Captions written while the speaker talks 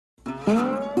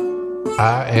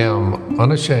I am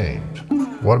unashamed.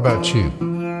 What about you?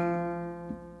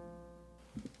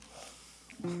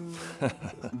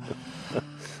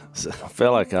 So I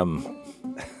feel like I'm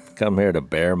come here to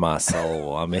bare my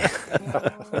soul. I mean,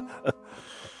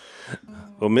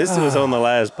 Well, Missy was on the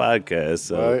last podcast,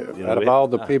 so Well, out of all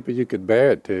the people you could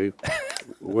bear it to,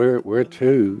 we're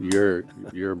two.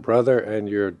 Your brother and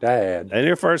your dad. and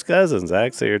your first cousin,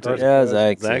 Zach's here too. yeah,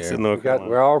 Zach's Zach's here. in North Carolina.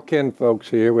 We're all kin folks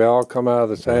here. We all come out of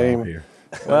the same. Here.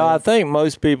 Well, I think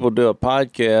most people do a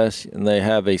podcast and they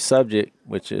have a subject,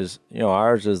 which is,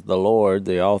 ours is the Lord,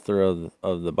 the author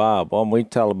of the Bible. And we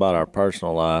tell about our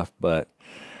personal life, but,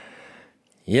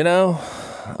 things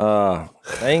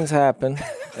happen.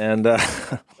 And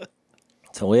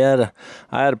so I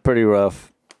had a pretty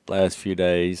rough last few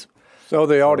days. So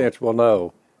the audience will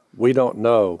know. We don't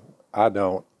know. I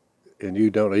don't. And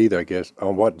you don't either, I guess,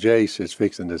 on what Jase is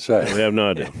fixing to say. We have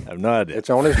no idea. I have no idea.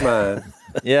 It's on his mind.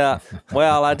 Yeah.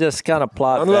 Well, I just kind of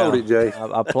plopped Unload down. it, Jase.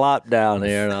 I plopped down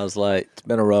here and I was like, it's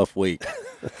been a rough week.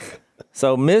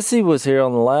 So Missy was here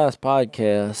on the last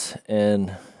podcast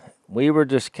and we were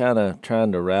just kind of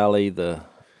trying to rally the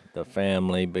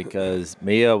family because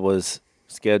Mia was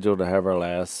scheduled to have her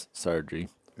last surgery.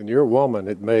 And your woman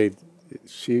had made,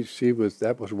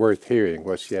 that was worth hearing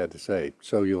what she had to say.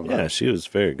 So you'll know. Yeah, she was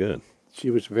very good. She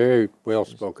was very well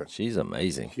spoken. She's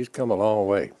amazing. She's come a long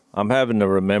way. I'm having to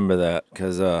remember that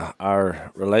because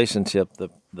our relationship the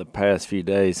past few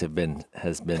days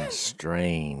has been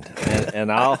strained,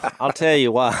 and I'll tell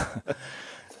you why.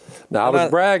 Now, I was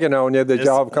bragging on you that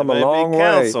y'all have come a long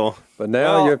way, but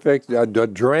now you're fixing the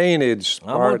drainage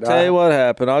part. I'm going to tell you what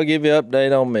happened. I'll give you an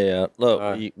update on Mia.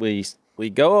 Look, we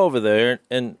go over there,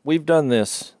 and we've done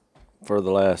this for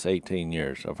the last 18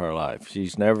 years of her life.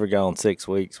 She's never gone 6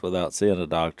 weeks without seeing a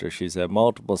doctor. She's had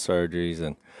multiple surgeries,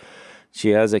 and she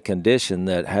has a condition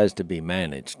that has to be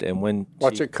managed. And when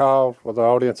what's it called for the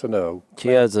audience to know? She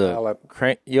has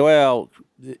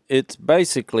it's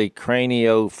basically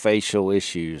craniofacial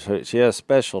issues. She has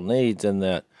special needs in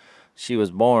that she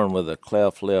was born with a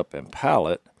cleft lip and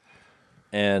palate,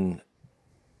 and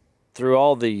through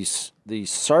all these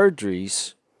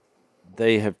surgeries,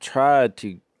 they have tried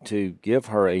to give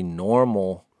her a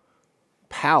normal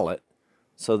palate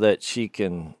so that she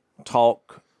can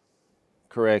talk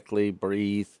correctly,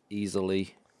 breathe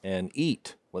easily, and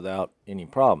eat without any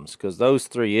problems. Because those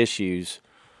three issues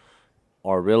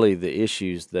are really the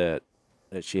issues that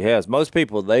she has. Most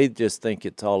people, they just think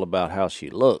it's all about how she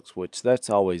looks, which that's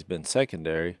always been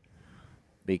secondary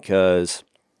because,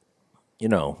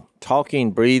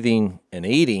 talking, breathing, and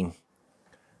eating,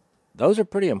 those are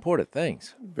pretty important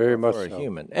things. Very much for a so.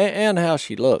 human. And how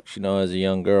she looks, as a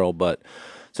young girl. But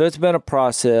so it's been a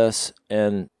process,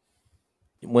 and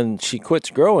when she quits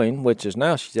growing, which is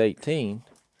now she's 18,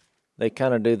 they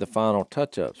kind of do the final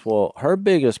touch-ups. Well, her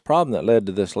biggest problem that led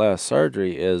to this last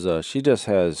surgery is she just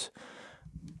has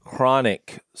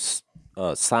chronic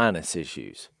sinus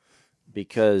issues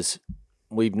because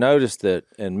we've noticed that,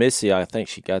 and Missy, I think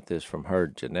she got this from her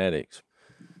genetics.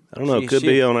 I don't know. It could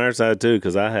be on our side, too,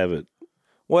 because I have it.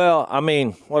 Well, I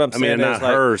mean, what I'm saying is not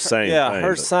her saying thing,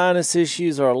 her but sinus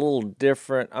issues are a little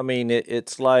different. I mean,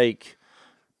 it's like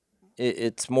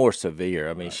it's more severe.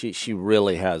 I mean, she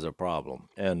really has a problem.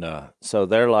 And so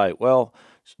they're like, well,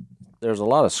 there's a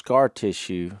lot of scar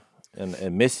tissue,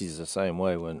 and Missy's the same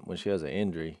way. When she has an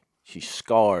injury, she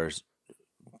scars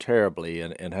terribly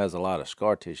and has a lot of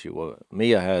scar tissue. Well,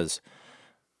 Mia has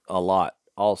a lot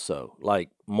also, like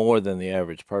more than the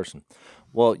average person.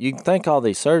 Well, you can think all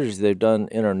these surgeries they've done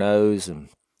in her nose and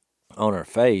on her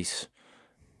face.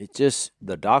 It just,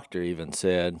 the doctor even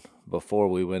said before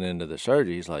we went into the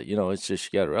surgery, he's like, it's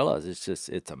just, you got to realize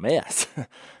it's a mess.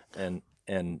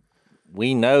 and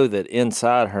we know that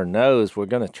inside her nose, we're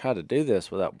going to try to do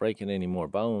this without breaking any more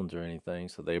bones or anything.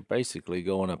 So they're basically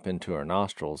going up into her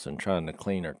nostrils and trying to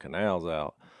clean her canals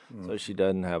out. So she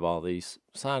doesn't have all these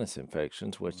sinus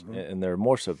infections, and they're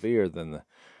more severe than the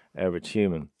average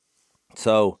human.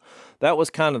 So that was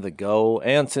kind of the goal,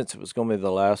 and since it was going to be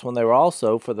the last one, they were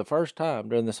also, for the first time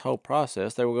during this whole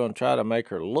process, they were going to try to make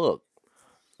her look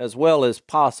as well as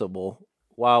possible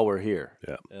while we're here.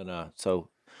 Yeah. And so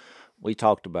we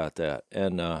talked about that.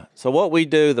 And so what we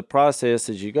do, the process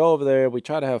is you go over there, we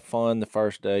try to have fun the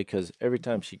first day because every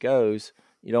time she goes,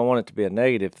 you don't want it to be a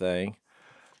negative thing.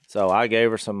 So I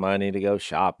gave her some money to go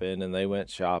shopping, and they went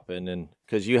shopping, and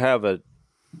because you have a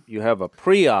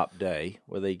pre-op day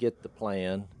where they get the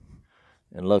plan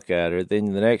and look at her.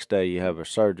 Then the next day you have her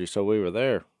surgery. So we were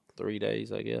there 3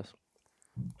 days, I guess.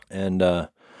 And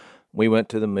we went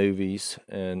to the movies,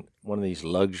 and one of these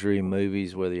luxury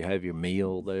movies where you have your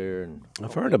meal there. And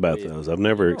I've heard about those. I've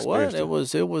never experienced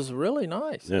it. It was really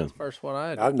nice. Yeah. That's the first one I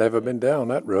had. I've never been down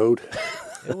that road.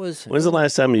 It was. When's the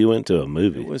last time you went to a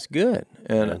movie? It was good.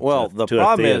 And the to a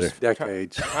problem theater. is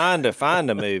Decades. trying to find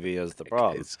a movie is the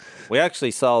problem. We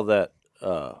actually saw that.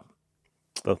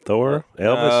 The Thor?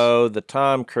 Elvis? No, the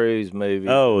Tom Cruise movie.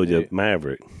 Oh, the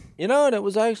Maverick. You know, and it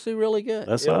was actually really good.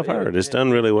 That's what I've heard. It's done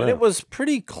really well. And it was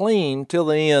pretty clean till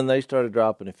the end. They started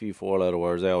dropping a few 4-letter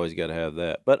words. They always got to have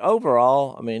that. But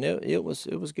overall, I mean, it was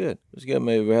good. It was a good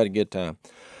movie. We had a good time.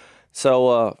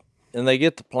 So, and they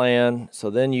get the plan. So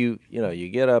then you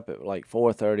get up at like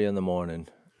 4:30 in the morning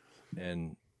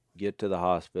and get to the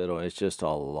hospital. It's just a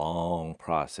long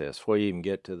process before you even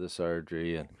get to the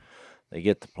surgery, and they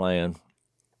get the plan.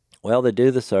 Well, they do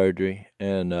the surgery,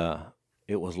 and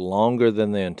it was longer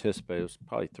than they anticipated. It was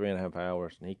probably 3.5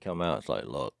 hours, and he come out. It's like,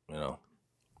 look, I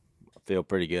feel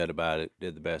pretty good about it.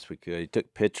 Did the best we could. He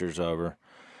took pictures of her,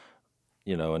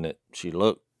 and she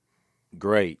looked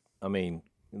great. I mean,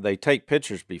 they take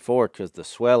pictures before because the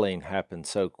swelling happened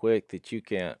so quick that you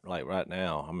can't, like right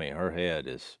now. I mean, her head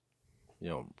is,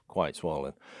 quite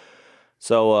swollen.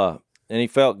 So, and he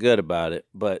felt good about it,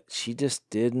 but she just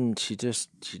didn't. She just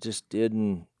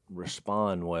didn't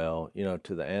respond well,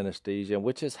 to the anesthesia,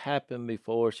 which has happened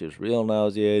before. She was real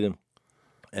nauseated,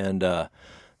 and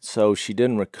so she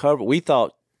didn't recover. We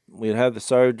thought we'd have the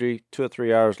surgery 2 or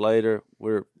 3 hours later.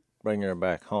 We're bringing her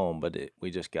back home, but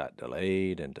we just got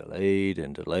delayed,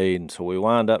 and so we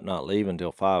wound up not leaving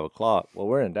until 5 o'clock. Well,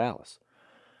 we're in Dallas.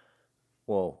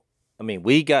 Well, I mean,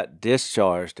 we got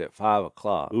discharged at 5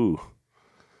 o'clock. Ooh.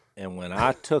 And when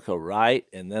I took a right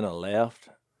and then a left,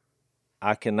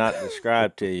 I cannot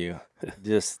describe to you,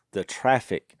 just the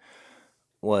traffic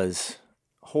was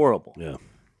horrible. Yeah.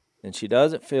 And she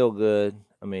doesn't feel good.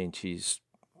 I mean, she's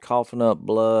coughing up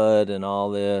blood and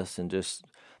all this,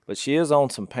 but she is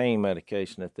on some pain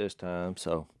medication at this time.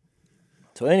 So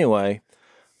anyway,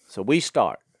 so we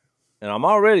start. And I'm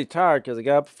already tired because I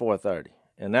got up at 4:30.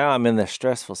 And now I'm in this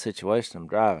stressful situation. I'm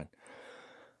driving.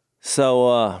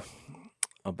 So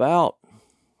about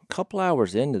a couple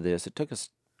hours into this, it took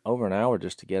us over an hour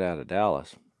just to get out of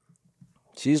Dallas.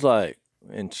 She's like,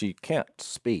 and she can't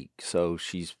speak, so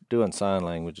she's doing sign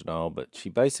language and all, but she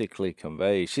basically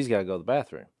conveys she's got to go to the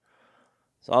bathroom.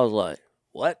 So I was like,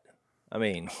 what? I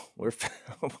mean,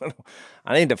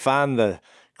 I need to find the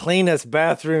cleanest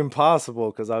bathroom possible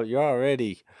because you're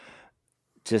already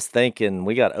just thinking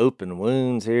we got open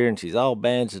wounds here, and she's all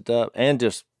bandaged up, and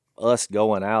just us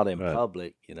going out in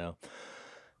public,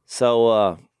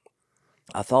 So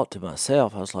I thought to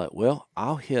myself, I was like, well,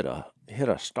 I'll hit a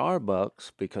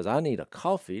Starbucks because I need a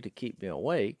coffee to keep me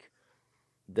awake.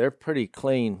 They're pretty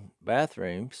clean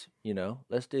bathrooms,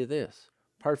 let's do this.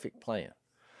 Perfect plan.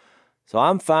 So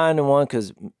I'm finding one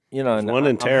because, There's one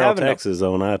in Terrell, Texas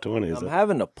on I-20. I'm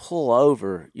having to pull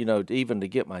over, even to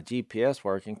get my GPS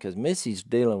working because Missy's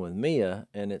dealing with Mia,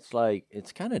 and it's like,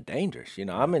 it's kind of dangerous.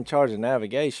 I'm in charge of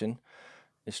navigation.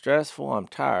 It's stressful. I'm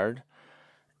tired.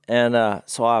 And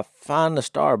so I find the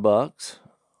Starbucks.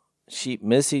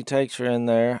 Missy takes her in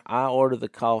there. I order the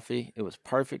coffee. It was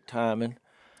perfect timing.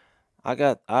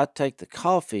 I take the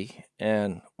coffee,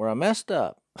 and where I messed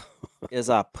up is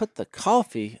I put the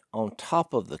coffee on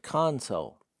top of the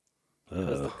console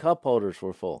because the cup holders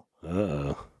were full.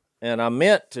 And I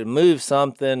meant to move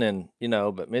something, and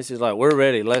but Missy's like, "We're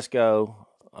ready. Let's go."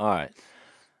 All right.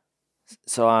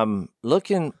 So I'm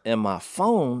looking, and my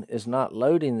phone is not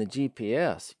loading the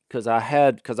GPS because I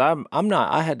had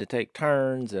to take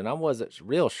turns, and I wasn't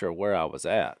real sure where I was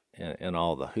at in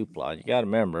all the hoopla. You got to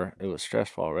remember, it was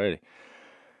stressful already.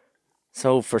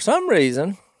 So for some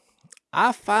reason,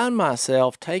 I find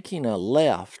myself taking a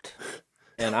left,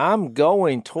 and I'm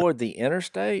going toward the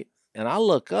interstate, and I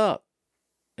look up,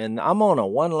 and I'm on a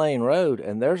 1-lane road,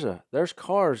 and there's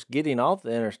cars getting off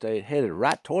the interstate headed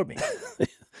right toward me.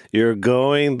 You're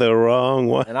going the wrong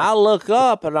way. And I look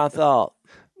up, and I thought,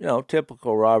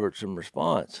 typical Robertson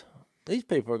response. These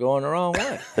people are going the wrong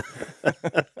way.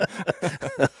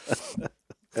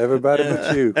 Everybody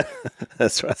but you.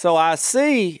 That's right. So I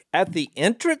see at the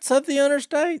entrance of the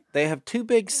interstate, they have 2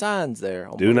 big signs there.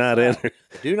 Do not enter.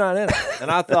 Do not enter.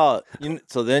 And I thought,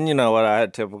 so then what I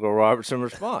had, typical Robertson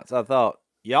response. I thought,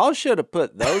 y'all should have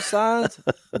put those signs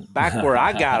back where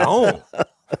I got home.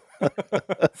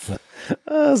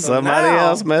 Somebody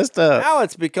else messed up. Now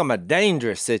it's become a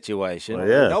dangerous situation. Well,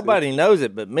 yeah. Nobody knows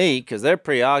it but me because they're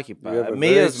preoccupied.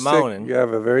 Mia's moaning. You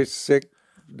have a very sick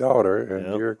daughter,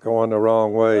 and you're going the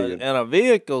wrong way. And a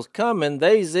vehicle's coming.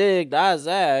 They zigged. I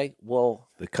zagged. Well,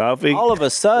 The coffee. All of a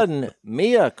sudden,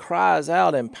 Mia cries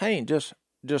out in pain, just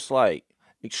like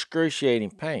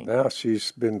excruciating pain. Now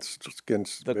she's been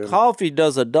The coffee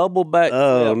does a double back.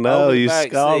 Oh, flip no, over the you back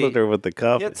scalded seat, her with the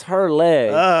coffee. hits her leg.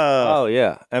 Oh. Oh,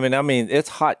 yeah. I mean, it's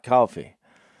hot coffee.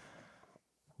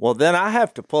 Well, then I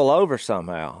have to pull over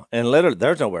somehow. And literally,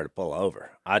 there's nowhere to pull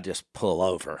over. I just pull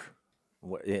over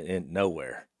in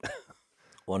nowhere.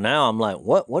 Well, now I'm like,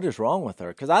 what is wrong with her?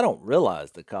 Because I don't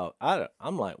realize the coffee.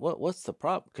 I'm like, what's the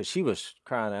problem? Because she was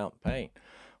crying out in pain.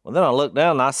 Well, then I look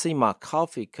down and I see my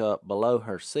coffee cup below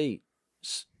her seat,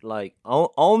 like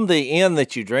on the end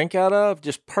that you drink out of,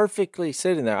 just perfectly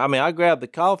sitting there. I mean, I grabbed the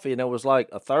coffee and it was like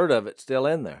a third of it still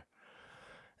in there.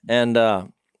 And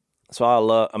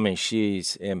so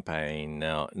she's in pain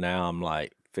now. Now I'm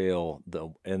like,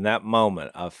 in that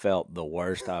moment, I felt the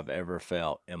worst I've ever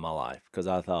felt in my life because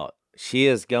I thought she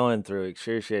is going through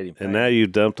excruciating pain. And now you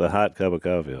dumped a hot cup of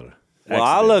coffee on her. Well,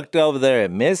 I looked over there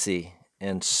at Missy,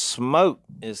 and smoke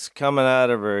is coming out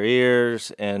of her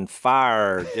ears and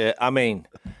fire. I mean,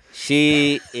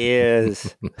 she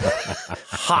is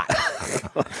hot.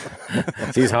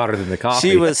 She's hotter than the coffee.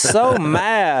 She was so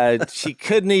mad she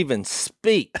couldn't even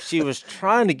speak. She was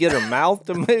trying to get her mouth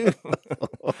to move.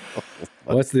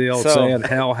 What's the old saying?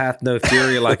 Hell hath no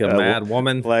fury like a mad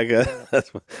woman. Like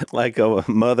a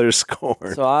mother's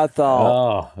scorn. So I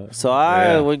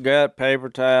thought. We got paper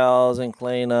towels and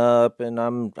clean up, and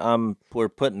we're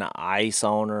putting the ice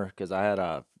on her because I had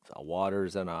a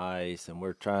waters and ice, and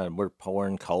we're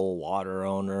pouring cold water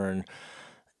on her, and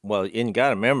you got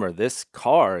to remember this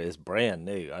car is brand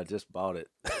new. I just bought it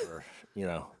for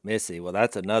Missy. Well,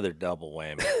 that's another double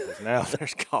whammy because now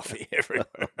there's coffee everywhere.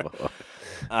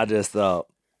 I just thought,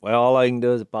 well, all I can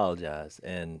do is apologize.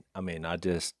 And I mean, I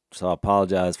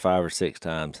apologized 5 or 6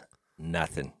 times.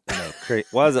 Nothing.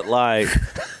 Was it like,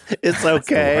 it's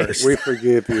okay. We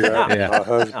forgive you.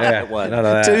 Yeah. It wasn't. None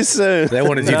of that. Too soon. They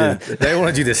wanted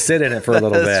you to sit in it for a little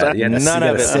bit. You had to None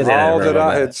of it. sit in All it for a that I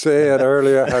little had bit. said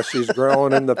earlier, how she's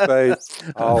growing in the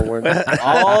faith, all went.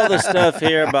 all the stuff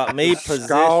here about me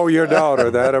Call your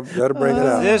daughter. That'll bring it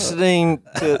out. positioning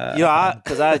to,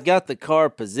 because I got the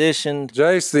car positioned.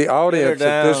 Jace, the audience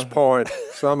at this down. point,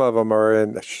 some of them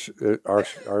are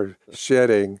are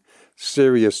shedding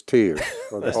serious tears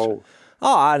for the whole.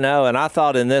 Oh, I know. And I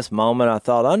thought in this moment,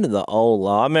 under the old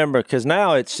law, I remember, because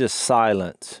now it's just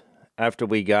silence after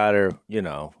we got her,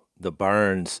 the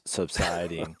burns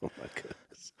subsiding. Oh, my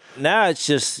goodness. Now it's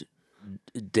just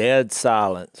dead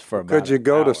silence for about Could you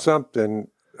go an to hour. something,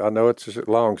 I know it's a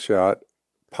long shot,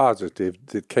 positive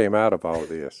that came out of all of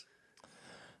this?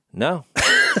 No.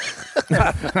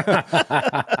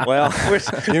 Well, We're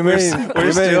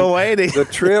still waiting. The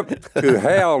trip to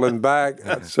hell and back.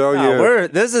 So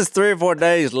this is 3 or 4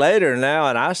 days later now,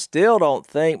 and I still don't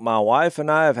think my wife and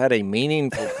I have had a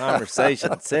meaningful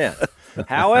conversation since.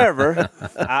 However,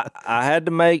 I had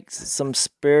to make some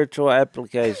spiritual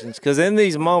applications because in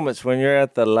these moments when you're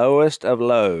at the lowest of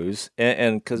lows,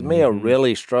 and because Mia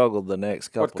really struggled the next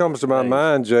couple. What comes to my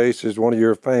mind, Jase, is one of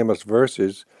your famous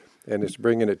verses, and it's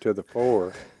bringing it to the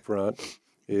forefront,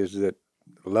 is that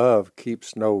love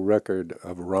keeps no record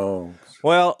of wrongs.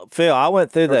 Well, Phil, I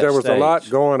went through that. There was stage. a lot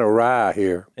going awry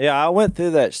here. Yeah, I went through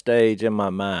that stage in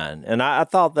my mind, and I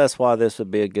thought that's why this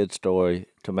would be a good story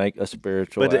to make a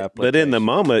spiritual application. But in the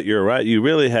moment, you're right. You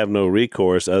really have no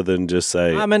recourse other than just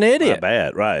say, I'm an idiot. "My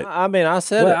bad," right? I mean, I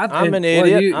said Well, it. I'm an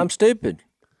idiot. you- I'm stupid.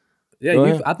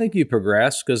 Yeah, I think you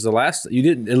progressed because you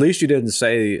didn't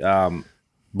say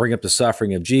bring up the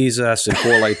suffering of Jesus and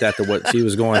correlate that to what she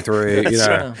was going through.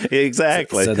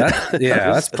 Exactly. So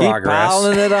that's Keep progress.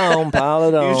 piling it on, pile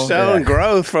it on. You've shown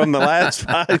growth from the last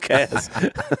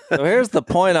podcast. So here's the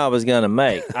point I was going to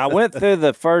make. I went through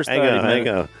the first 30 minutes. Hang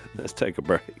on. Let's take a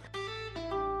break.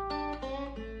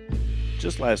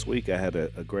 Just last week, I had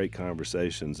a great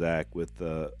conversation, Zach, with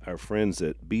our friends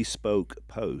at Bespoke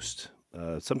Post.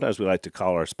 Sometimes we like to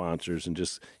call our sponsors and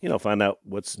just, find out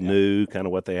what's new, kind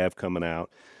of what they have coming out.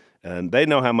 And they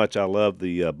know how much I love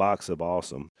the Box of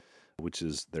Awesome, which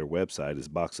is their website is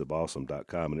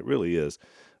boxofawesome.com, and it really is.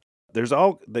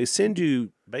 They send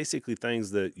you basically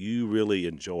things that you really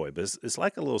enjoy, but it's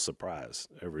like a little surprise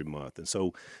every month. And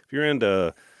so if you're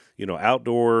into,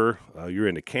 outdoor, you're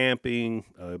into camping,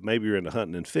 maybe you're into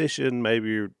hunting and fishing,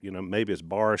 maybe maybe it's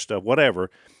bar stuff,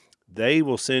 whatever, they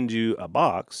will send you a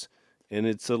box. And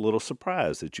it's a little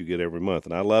surprise that you get every month.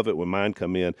 And I love it when mine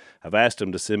come in. I've asked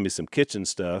them to send me some kitchen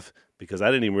stuff because I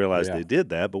didn't even realize they did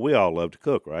that, but we all love to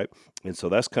cook, right? And so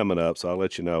that's coming up, so I'll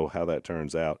let you know how that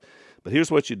turns out. But here's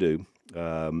what you do.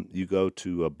 You go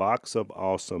to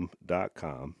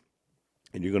boxofawesome.com,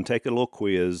 and you're going to take a little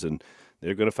quiz, and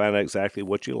they're going to find out exactly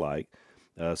what you like.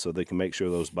 so they can make sure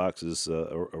those boxes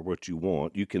are what you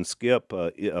want. You can skip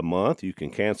a month. You can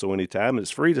cancel anytime.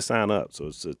 It's free to sign up, so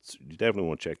it's you definitely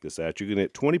want to check this out. You can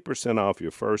get 20% off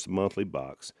your first monthly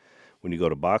box when you go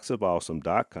to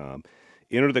boxofawesome.com.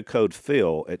 Enter the code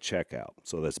PHIL at checkout.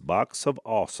 So that's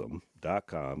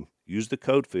boxofawesome.com. Use the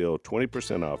code PHIL,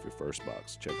 20% off your first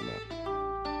box. Check them out.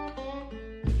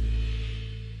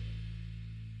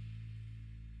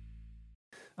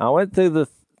 I went through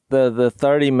the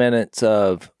 30 minutes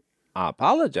of, I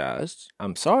apologized.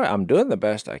 I'm sorry. I'm doing the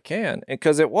best I can.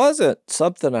 Because it wasn't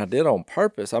something I did on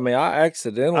purpose. I mean, I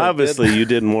accidentally Obviously, you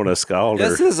didn't want to scald her.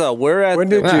 This is we're at When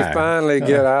did you finally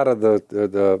get out of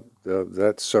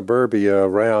that suburbia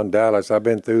around Dallas? I've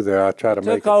been through there. I try to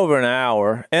make took over an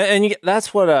hour, and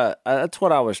that's what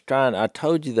I was trying. I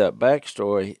told you that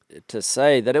backstory to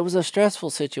say that it was a stressful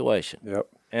situation. Yep.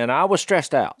 And I was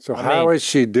stressed out. So how is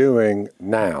she doing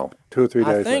now, 2 or 3 days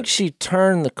I think later? she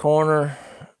turned the corner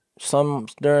some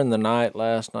during the night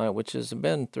last night, which has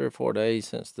been 3 or 4 days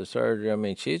since the surgery. I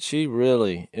mean, she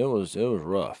really, it was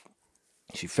rough.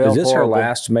 She felt Is this horrible. her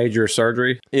last major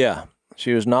surgery? Yeah.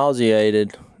 She was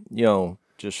nauseated,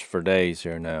 just for days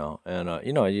here now. And,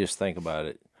 you just think about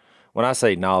it. When I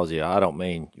say nausea, I don't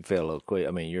mean you feel a little quick.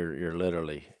 I mean, you're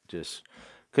literally just,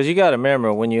 because you got to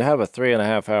remember when you have a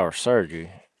 3.5 hour surgery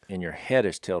and your head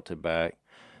is tilted back,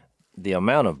 the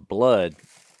amount of blood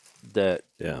that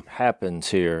happens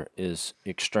here is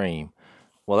extreme.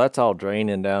 Well, that's all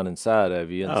draining down inside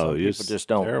of you, and some people just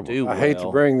don't do well. I hate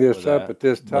to bring this up at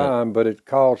this time, but it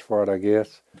calls for it, I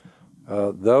guess.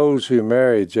 Those who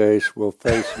marry Jase will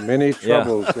face many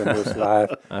troubles in this life.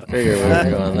 I figure we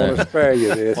were going there. I want to spare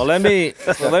you this. Well, let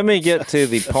me get to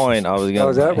the point I was going to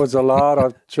Because that was a lot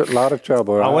of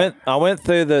trouble. Right? I went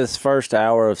through this first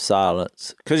hour of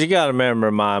silence because you got to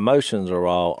remember my emotions are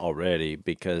all already,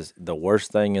 because the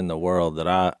worst thing in the world that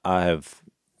I have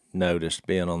noticed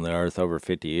being on the earth over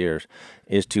 50 years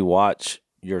is to watch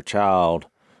your child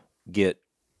get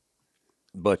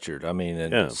butchered. I mean,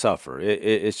 and suffer.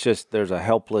 It's just, there's a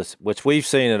helpless, which we've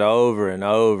seen it over and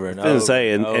over and over.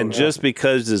 And just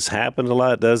because this happened a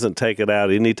lot doesn't take it out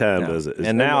any time, does it?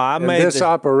 And now I made this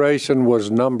operation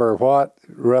was number what,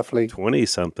 roughly? 20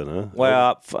 something, huh?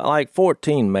 Well, like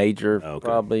 14 major,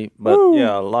 probably, but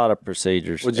a lot of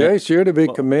procedures. Well, Jase, you're to be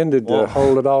commended to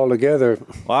hold it all together.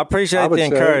 Well, I appreciate the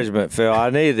encouragement, Phil. I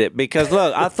needed it because,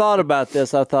 look, I thought about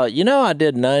this. I thought, I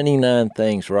did 99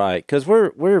 things right, because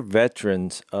we're veterans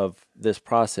of this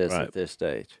process at this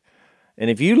stage.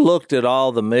 And if you looked at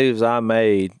all the moves I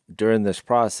made during this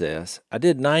process, I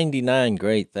did 99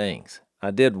 great things.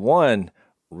 I did one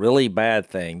really bad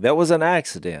thing. That was an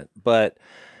accident, but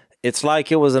it's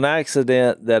like it was an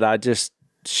accident that I just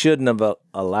shouldn't have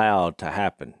allowed to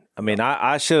happen. I mean,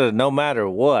 I should have, no matter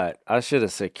what, I should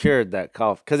have secured that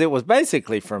cough, because it was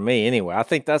basically for me anyway. I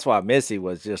think that's why Missy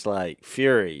was just like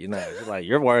fury, She's like,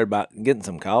 you're worried about getting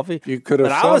some coffee? You could have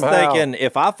But I was thinking,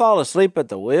 if I fall asleep at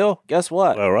the wheel, guess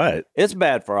what? All right. It's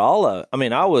bad for all of it. I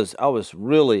mean, I was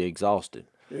really exhausted.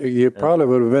 You probably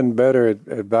would have been better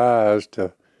advised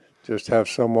to just have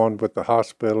someone with the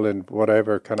hospital and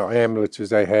whatever kind of ambulances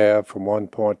they have from one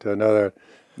point to another.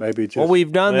 Maybe just. Well,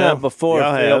 we've done that before,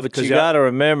 Phil, but you got to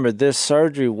remember, this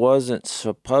surgery wasn't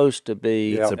supposed to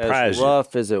be as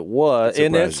rough as it was,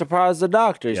 and it surprised the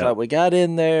doctor. He's like, we got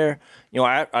in there.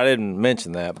 I didn't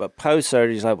mention that, but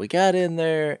post-surgery, he's like, we got in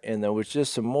there, and there was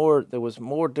just there was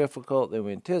more difficult than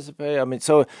we anticipated. I mean,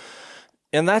 so,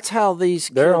 and that's how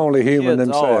they're only human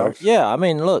themselves. Yeah, I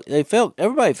mean, look,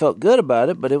 everybody felt good about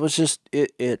it, but it was just,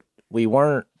 we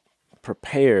weren't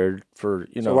prepared for,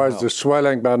 So was the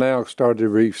swelling by now started to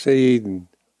recede? And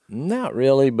not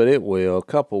really, but it will. A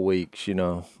couple weeks,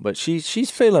 But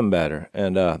she's feeling better,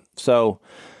 and so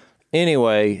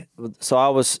anyway, so I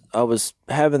was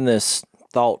having this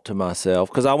thought to myself,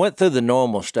 because I went through the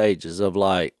normal stages of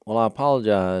like, well, I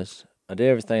apologized. I did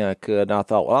everything I could, and I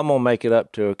thought, well, I'm gonna make it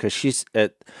up to her, because she's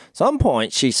at some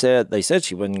point they said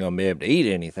she wasn't gonna be able to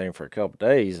eat anything for a couple of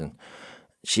days, and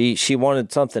she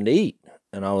wanted something to eat.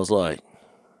 And I was like,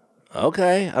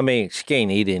 okay. I mean, she can't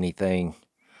eat anything.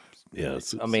 Yeah.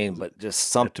 But just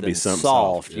something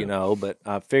soft, But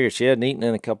I figured she hadn't eaten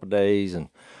in a couple of days. And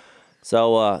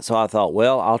so I thought,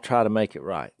 well, I'll try to make it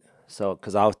right. So,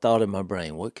 because I thought in my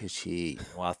brain, what could she eat?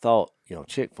 Well, I thought,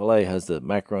 Chick-fil-A has the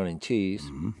macaroni and cheese.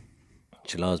 Mm-hmm.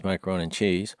 She loves macaroni and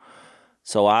cheese.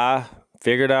 So I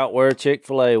figured out where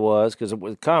Chick-fil-A was, because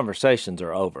conversations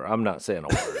are over. I'm not saying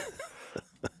a word.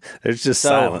 There's just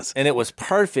silence. And it was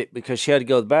perfect, because she had to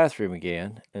go to the bathroom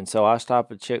again. And so I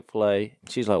stopped at Chick-fil-A.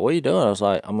 She's like, what are you doing? I was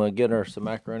like, I'm going to get her some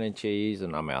macaroni and cheese.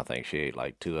 And I think she ate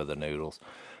like 2 of the noodles.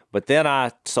 But then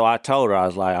I told her, I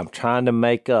was like, I'm trying to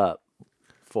make up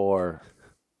for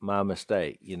my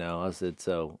mistake. You know, I said,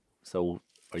 so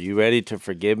are you ready to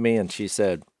forgive me? And she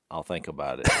said, I'll think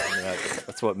about it. I mean,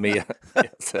 that's what Mia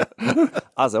said.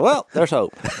 I said, well, there's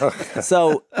hope.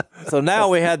 So now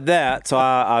we had that. So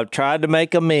I tried to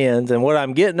make amends. And what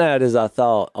I'm getting at is I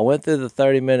went through the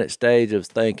 30-minute stage of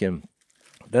thinking,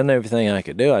 done everything I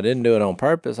could do. I didn't do it on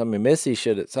purpose. I mean, Missy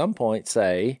should at some point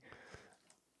say,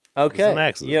 okay. It was an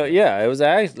accident. Yeah, it was an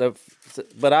accident.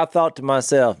 But I thought to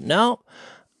myself, no,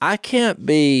 I can't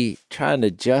be trying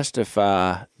to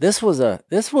justify. This was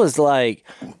like,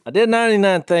 I did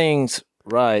 99 things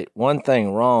right, one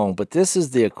thing wrong, but this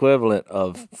is the equivalent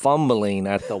of fumbling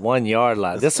at the 1 yard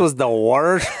line. This was the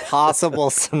worst possible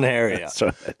scenario. That's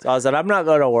right. So I said, I'm not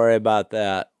going to worry about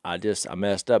that. I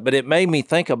messed up. But it made me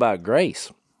think about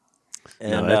grace.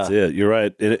 And, no, that's it. You're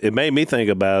right. It made me think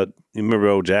about, you remember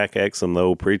old Jack Exum, the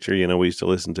old preacher, we used to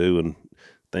listen to, and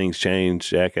things changed,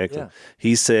 Jack Exum. Yeah.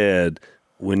 He said,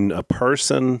 when a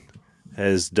person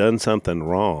has done something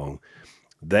wrong,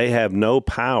 they have no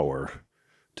power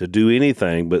to do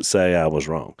anything but say I was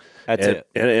wrong. That's it.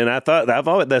 And I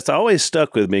thought that's always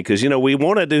stuck with me because we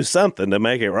want to do something to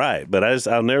make it right, but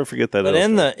I'll never forget that. But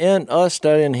in us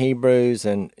studying Hebrews,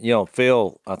 and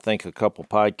Phil, I think a couple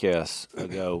podcasts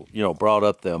ago, brought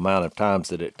up the amount of times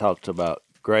that it talks about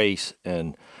grace,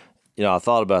 and I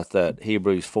thought about that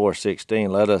Hebrews 4:16.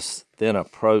 Let us then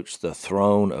approach the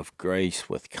throne of grace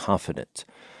with confidence,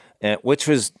 and which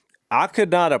was. I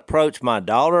could not approach my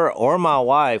daughter or my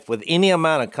wife with any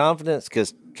amount of confidence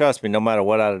because, trust me, no matter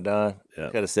what I'd have done, I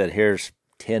could have said, here's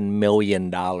 $10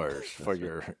 million for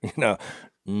your, no,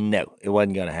 it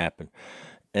wasn't going to happen.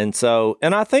 And so,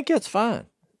 and I think it's fine.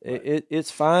 It's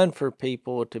fine for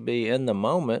people to be in the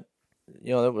moment.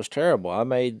 That was terrible. I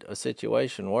made a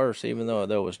situation worse, even though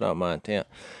that was not my intent.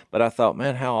 But I thought,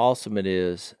 man, how awesome it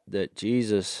is that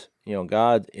Jesus,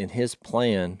 God in his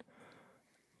plan,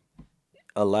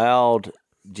 allowed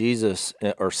Jesus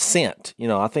or sent,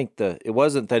 I think it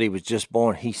wasn't that he was just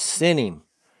born, he sent him.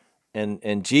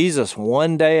 And Jesus,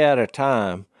 one day at a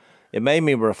time, it made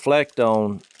me reflect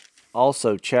on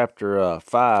also chapter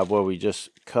 5, where we just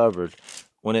covered,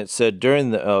 when it said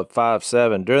during the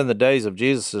 5:7, during the days of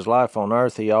Jesus' life on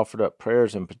earth, he offered up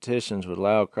prayers and petitions with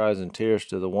loud cries and tears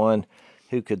to the one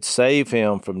who could save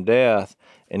him from death.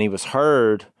 And he was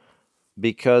heard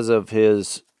because of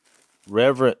his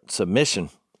reverent submission.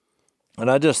 And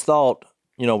I just thought,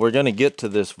 we're going to get to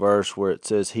this verse where it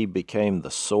says he became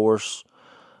the source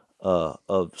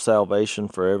of salvation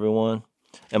for everyone.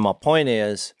 And my point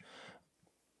is,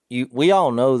 we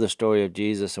all know the story of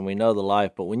Jesus and we know the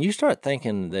life, but when you start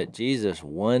thinking that Jesus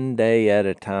one day at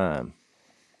a time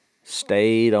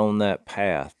stayed on that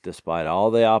path despite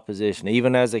all the opposition,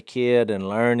 even as a kid, and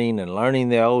learning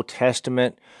the Old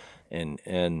Testament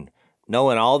and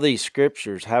knowing all these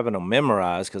scriptures, having them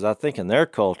memorized, because I think in their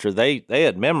culture they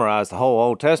had memorized the whole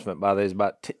Old Testament by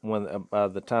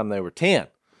the time they were 10.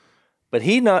 But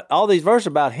all these verses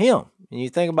about him. And you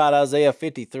think about Isaiah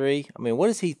 53. I mean, what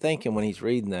is he thinking when he's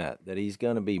reading that he's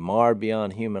going to be marred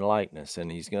beyond human likeness,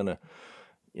 and he's going to,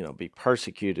 be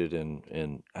persecuted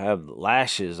and have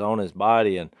lashes on his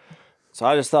body. And so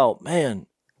I just thought, man,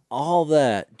 all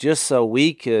that just so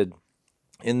we could,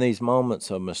 in these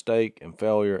moments of mistake and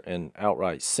failure and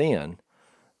outright sin,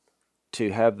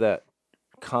 to have that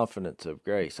confidence of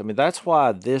grace. I mean, that's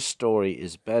why this story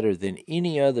is better than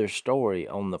any other story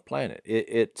on the planet.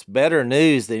 It's better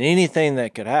news than anything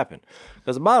that could happen.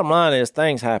 Because the bottom line is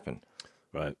things happen.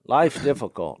 Right. Life's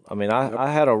difficult. I mean,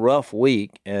 I had a rough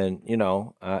week, and,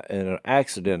 and an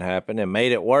accident happened and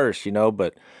made it worse,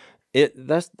 but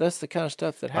that's the kind of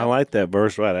stuff that happens. I like that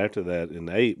verse right after that in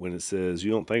 8 when it says, you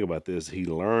don't think about this, he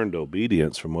learned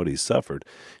obedience from what he suffered.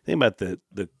 Think about the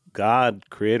God,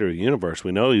 creator of the universe.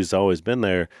 We know he's always been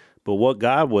there, but what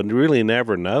God would really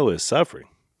never know is suffering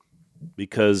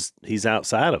because he's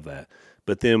outside of that.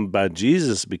 But then by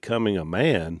Jesus becoming a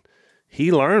man,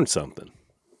 he learned something.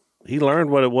 He learned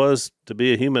what it was to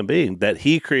be a human being that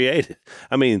he created.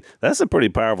 I mean, that's a pretty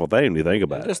powerful thing when you think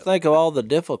about it. Just think of all the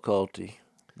difficulty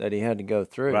that he had to go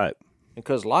through. Right.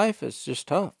 Because life is just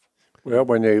tough. Well,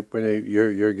 when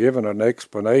you're given an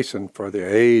explanation for the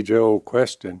age-old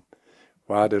question,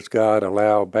 why does God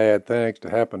allow bad things to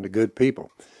happen to good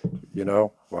people?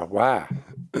 Well, why?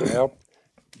 Well,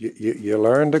 you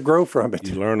learn to grow from it.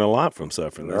 You learn a lot from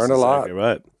suffering. Learn a lot. Exactly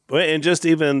right. Well, and just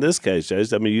even in this case,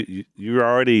 Jase, I mean, you're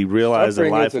already realizing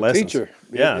suffering life is a lessons. Teacher.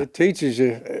 Yeah, it teaches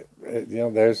you.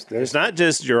 There's. It's not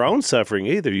just your own suffering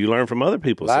either. You learn from other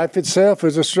people's. Life itself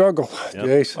is a struggle, Yep.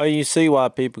 Jase. Well, you see why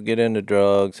people get into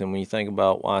drugs, and when you think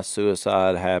about why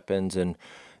suicide happens, and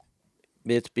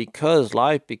it's because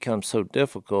life becomes so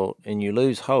difficult and you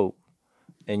lose hope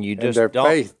and you And just their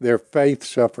don't. faith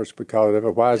suffers because of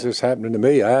it. Why is this happening to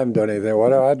me? I haven't done anything.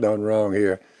 What have I done wrong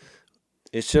here?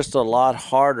 It's just a lot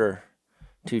harder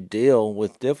to deal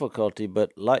with difficulty,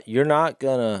 but you're not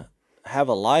going to have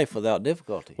a life without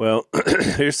difficulty. Well,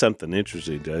 here's something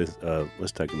interesting, Jase.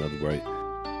 Let's take another break.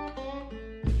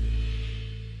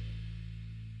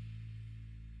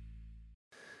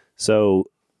 So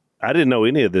I didn't know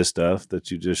any of this stuff that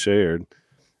you just shared.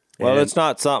 Well, And- it's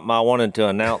not something I wanted to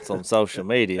announce on social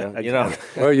media, you know.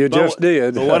 Well, you just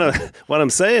did. But what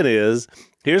I'm saying is,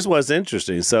 here's what's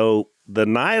interesting. So the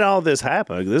night all this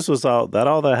happened, this was all that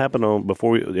happened on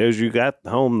before as you got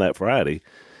home that Friday.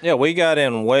 Yeah, we got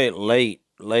in way late.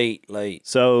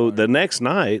 So the next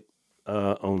night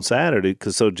on Saturday,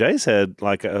 because Jase had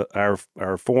like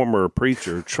our former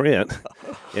preacher Trent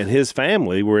and his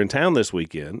family were in town this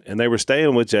weekend, and they were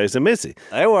staying with Jase and Missy.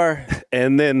 They were.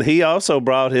 And then he also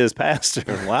brought his pastor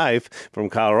wife from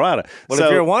Colorado. But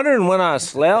if you're wondering when I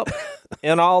slept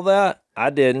and all that, I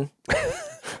didn't.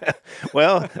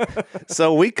 Well,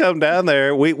 so we come down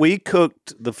there. We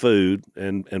cooked the food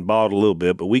and bought a little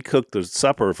bit, but we cooked the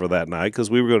supper for that night because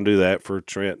we were going to do that for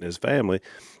Trent and his family.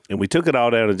 And we took it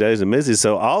all down to Jase and Missy.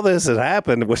 So all this had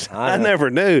happened, which I never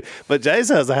knew. But Jase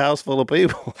has a house full of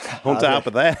people on top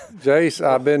of that. Jase,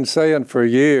 I've been saying for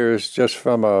years, just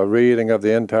from a reading of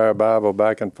the entire Bible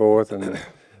back and forth and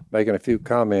making a few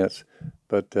comments,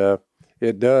 but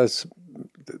it does,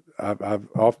 I've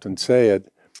often said,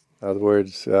 in other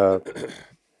words, how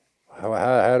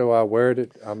do I word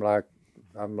it? I'm like,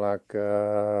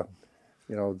 the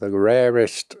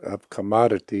rarest of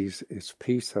commodities is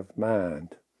peace of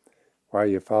mind while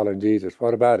you're following Jesus.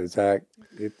 What about it, Zach?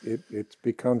 It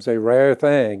becomes a rare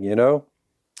thing, you know?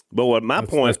 But what my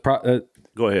point...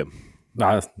 go ahead.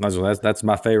 No, that's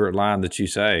my favorite line that you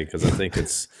say because I think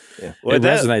it's Well, it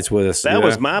resonates with us. That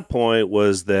was my point,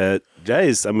 was that,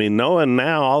 Jase, I mean, knowing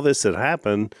now all this had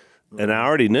happened, and I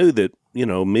already knew that,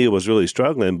 Mia was really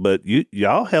struggling, but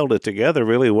y'all held it together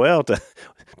really well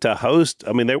to host.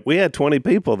 I mean, we had 20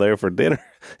 people there for dinner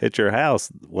at your house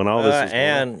when all this was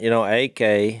and, AK.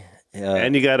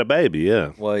 and you got a baby,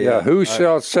 yeah. Well, Yeah, who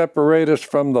shall separate us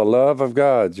from the love of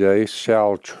God, Jase?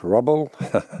 Shall trouble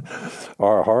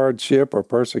or hardship or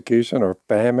persecution or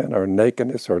famine or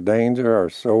nakedness or danger or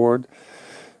sword?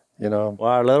 Well,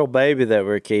 our little baby that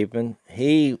we're keeping,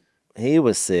 he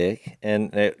was sick,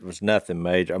 and it was nothing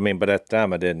major. I mean, but at the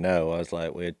time I didn't know. I was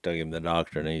like, we took him to the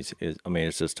doctor, and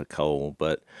it's just a cold.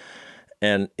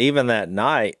 And even that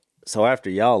night, so after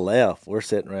y'all left, we're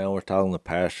sitting around, we're talking to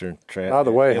Pastor and Trent. By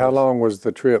the way, how long was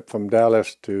the trip from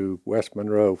Dallas to West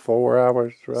Monroe? 4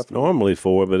 hours, roughly? Normally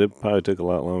 4, but it probably took a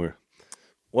lot longer.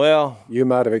 Well, You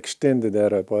might have extended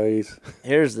that a ways.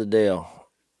 here's the deal.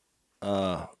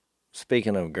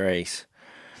 Speaking of grace,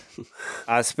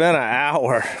 I spent an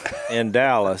hour in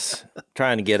Dallas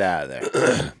trying to get out of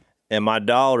there. And my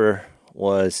daughter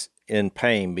was in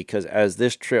pain because as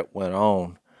this trip went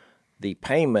on, the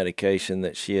pain medication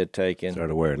that she had taken,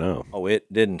 Started wearing off.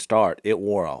 it didn't start. It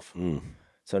wore off.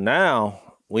 So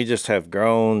now we just have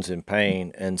groans and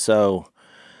pain. And so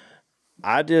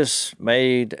I just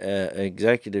made an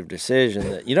executive decision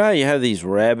that, how you have these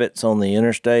rabbits on the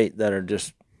interstate that are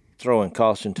just throwing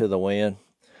caution to the wind?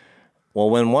 Well,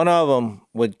 when one of them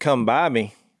would come by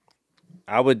me,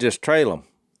 I would just trail them.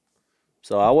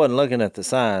 So I wasn't looking at the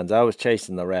signs. I was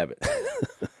chasing the rabbit.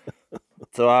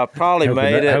 So I probably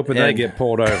made it. Hoping they get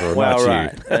pulled over, Well, not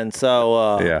right. you. And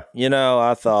so, Yeah.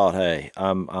 I thought, hey,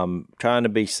 I'm trying to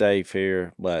be safe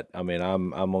here, but I mean,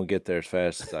 I'm gonna get there as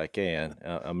fast as I can.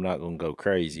 I'm not gonna go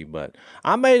crazy, but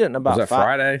I made it in about Was that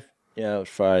Friday? Yeah, it was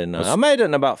Friday night. I made it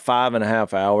in about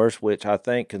 5.5 hours, which I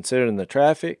think, considering the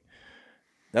traffic,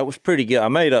 that was pretty good. I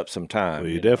made up some time. Well,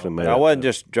 you definitely made I up wasn't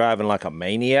just driving like a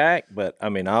maniac, but I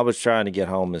mean, I was trying to get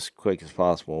home as quick as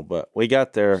possible. But we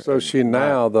got there. So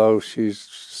she's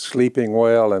sleeping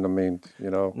well, and I mean,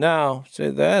 No, see,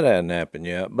 that hadn't happened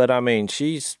yet. But I mean,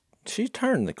 she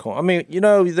turned the corner. I mean,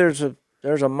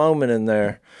 there's a moment in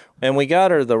there, and we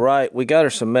got her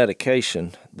some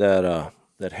medication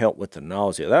that helped with the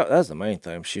nausea. That's the main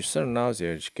thing. She was so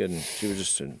nauseated she was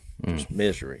just in just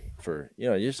misery for,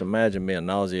 just imagine being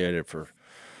nauseated for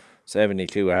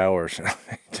 72 hours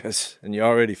and you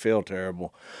already feel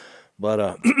terrible.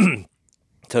 But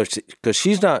so because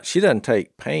she doesn't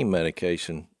take pain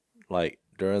medication like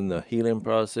during the healing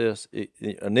process.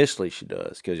 Initially she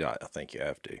does, because I think you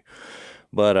have to,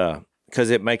 but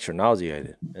because it makes her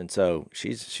nauseated, and so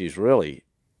she's really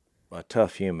a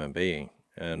tough human being.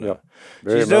 and Yep.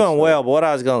 Very she's much doing so. well. But what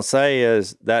I was going to say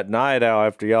is that night out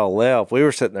after y'all left, we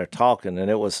were sitting there talking,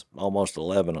 and it was almost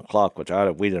 11 o'clock, which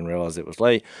we didn't realize it was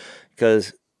late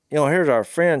because, here's our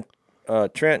friend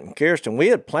Trent and Kirsten. We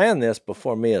had planned this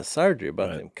before Mia's surgery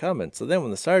about them coming. So then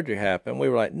when the surgery happened, we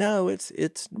were like, no, it's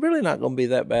really not going to be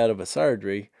that bad of a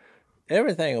surgery.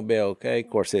 Everything will be okay. Of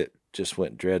course, it just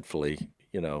went dreadfully,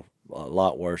 a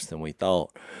lot worse than we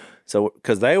thought. So,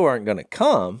 because they weren't going to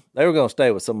come, they were going to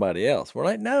stay with somebody else. We're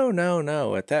like,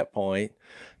 no, at that point.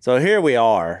 So here we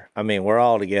are. I mean, we're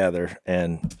all together,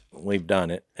 and we've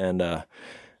done it. And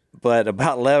but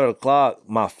about 11 o'clock,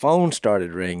 my phone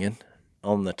started ringing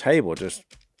on the table,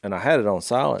 and I had it on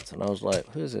silence. And I was like,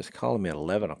 who is this calling me at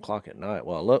 11 o'clock at night?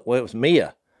 Well, it was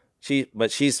Mia.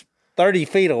 But she's 30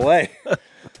 feet away.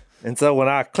 And so when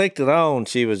I clicked it on,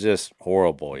 she was just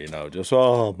horrible, just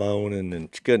moaning, and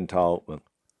she couldn't talk.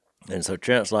 And so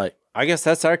Trent's like, I guess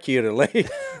that's our cue to leave,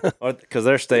 because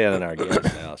they're staying in our guest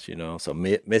house, So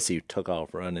Missy took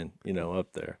off running,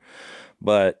 up there.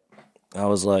 But I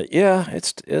was like, yeah,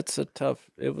 it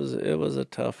was a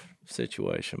tough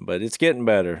situation, but it's getting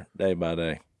better day by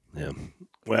day. Yeah.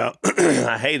 Well,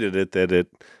 I hated it that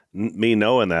me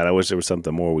knowing that, I wish there was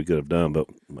something more we could have done, but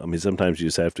I mean, sometimes you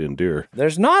just have to endure.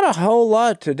 There's not a whole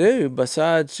lot to do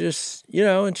besides just,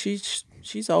 and she's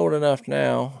old enough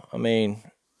now. I mean,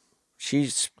 she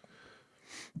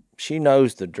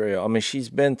knows the drill. I mean, she's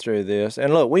been through this.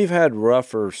 And look, we've had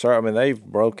rougher, they've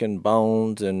broken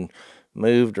bones and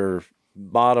moved her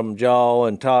bottom jaw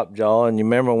and top jaw. And you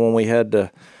remember when we had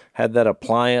that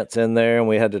appliance in there and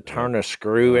we had to turn a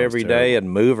screw every day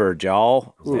and move her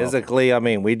jaw physically. I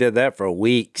mean, we did that for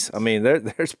weeks. I mean,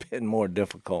 there's been more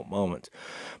difficult moments.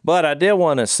 But I did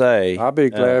want to say, I'll be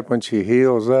glad when she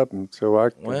heals up, and so I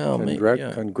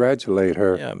can congratulate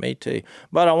her. Yeah, me too.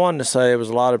 But I wanted to say it was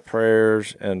a lot of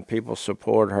prayers and people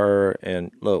support her.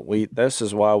 And look, this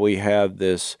is why we have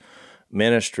this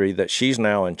ministry that she's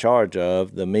now in charge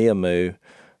of, the Miamu,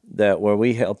 where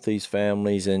we help these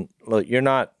families. And look, you're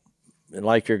not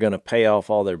like you're going to pay off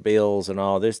all their bills and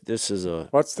all this. This is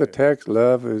What's the text?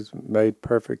 Love is made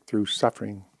perfect through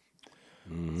suffering.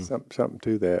 Mm-hmm. Something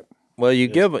to that. Well, you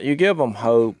give them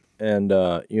hope, and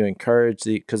you encourage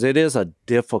because it is a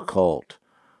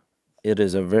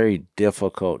very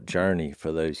difficult journey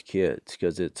for those kids,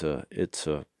 because it's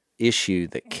a issue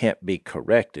that can't be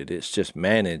corrected. It's just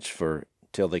managed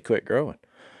till they quit growing.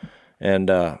 And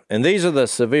these are the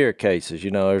severe cases.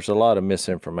 There's a lot of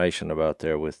misinformation about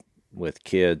there with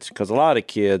kids, because a lot of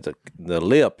kids, the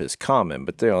lip is common,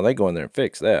 but they go in there and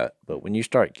fix that. But when you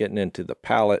start getting into the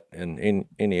palate and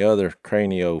any other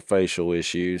craniofacial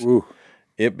issues,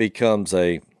 it becomes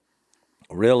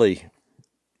really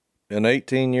an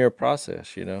 18-year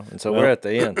process, And so we're at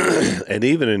the end. And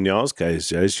even in y'all's case,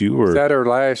 Jase, you were... Is that her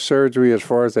last surgery as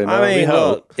far as they know? I mean,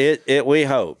 look, we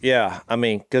hope, yeah. I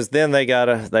mean, because then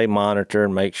they monitor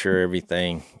and make sure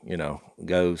everything,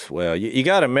 goes well. You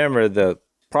got to remember, the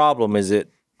problem is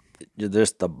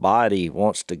just the body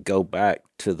wants to go back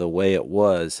to the way it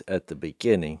was at the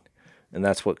beginning, and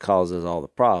that's what causes all the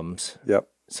problems. Yep.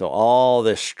 So all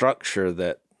this structure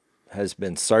that has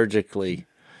been surgically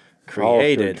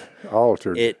created,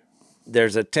 altered.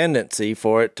 There's a tendency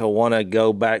for it to want to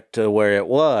go back to where it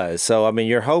was. So, I mean,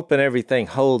 you're hoping everything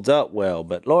holds up well,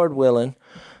 but Lord willing,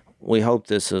 we hope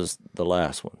this is the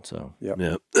last one. So,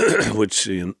 yeah.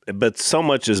 But so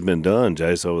much has been done,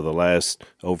 Jase,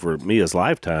 over Mia's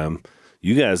lifetime.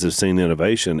 You guys have seen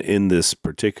innovation in this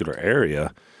particular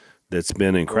area that's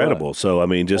been incredible. Right. So, I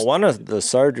mean, one of the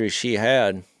surgeries she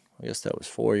had, I guess that was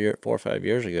 4 or 5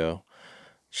 years ago.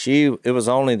 She was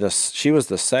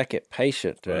the second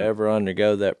patient to ever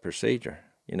undergo that procedure,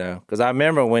 because I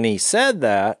remember when he said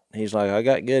that, he's like, I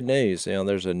got good news.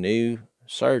 There's a new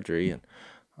surgery. And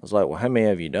I was like, well, how many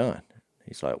have you done?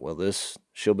 He's like, well,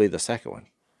 she'll be the second one.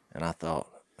 And I thought,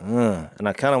 and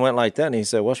I kind of went like that. And he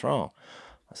said, what's wrong?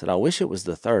 I said, I wish it was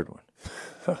the third one.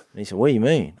 And he said, what do you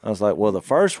mean? I was like, well, the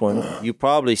first one, you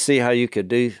probably see how you could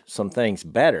do some things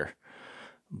better.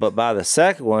 But by the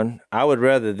second one, I would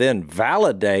rather then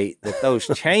validate that those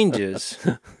changes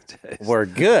were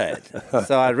good.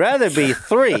 So I'd rather be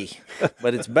 3,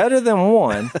 but it's better than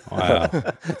 1. Wow.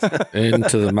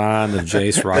 Into the mind of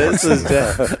Jase Robertson.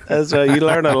 That's right. You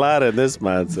learn a lot in this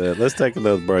mindset. Let's take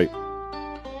another break.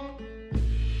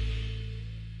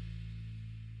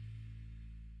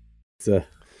 It's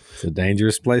a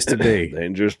dangerous place to be.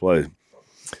 Dangerous place.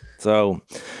 So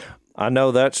I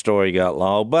know that story got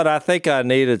long, but I think I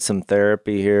needed some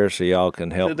therapy here so y'all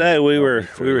can help. Today we were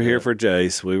here for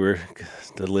Jase. We were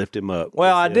to lift him up.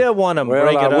 Well, I did want to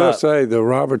bring it up. I will say the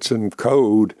Robertson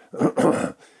Code,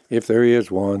 if there is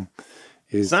one,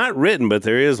 It's not written, but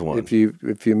there is one. If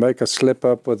you make a slip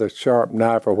up with a sharp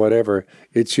knife or whatever,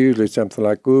 it's usually something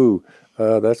like, ooh,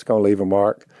 that's going to leave a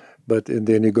mark. But and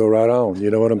then you go right on.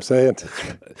 You know what I'm saying?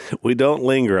 We don't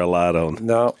linger a lot on.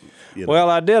 No. You know. Well,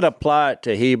 I did apply it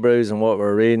to Hebrews and what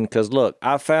we're reading because, look,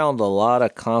 I found a lot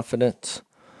of confidence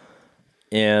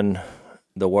in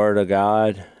the Word of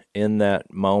God in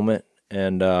that moment.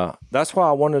 And that's why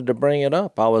I wanted to bring it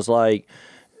up. I was like,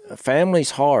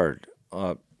 family's hard.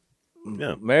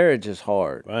 Marriage is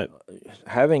hard. Right.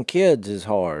 Having kids is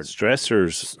hard.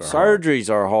 Stressors are Surgeries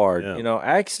are hard. Yeah. You know,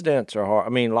 accidents are hard. I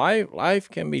mean, life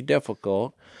can be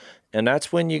difficult. And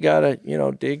that's when you got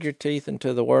to, dig your teeth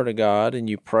into the Word of God and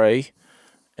you pray.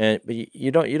 But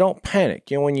you don't panic.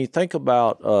 When you think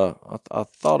about, I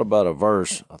thought about a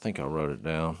verse. I think I wrote it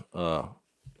down.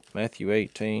 Matthew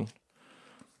 18.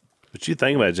 But you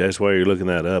think about it, Jase, while you're looking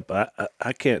that up,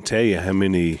 I can't tell you how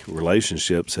many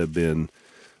relationships have been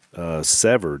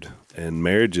severed and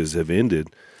marriages have ended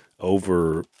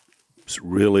over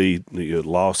really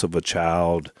loss of a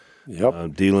child,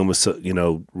 dealing with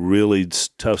really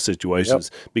tough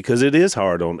situations because it is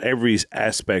hard on every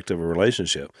aspect of a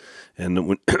relationship.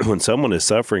 And when someone is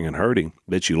suffering and hurting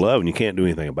that you love and you can't do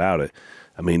anything about it,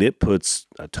 I mean, it puts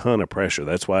a ton of pressure.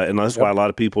 That's why a lot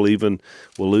of people even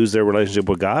will lose their relationship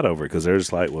with God over it because they're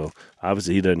just like, well,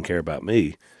 obviously he doesn't care about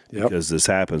me because this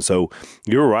happened. So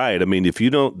you're right. I mean, if you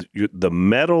don't, the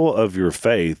metal of your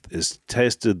faith is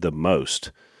tested the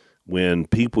most when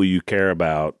people you care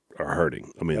about are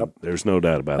hurting. I mean, there's no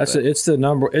doubt about that. It's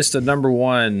the number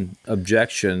one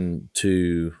objection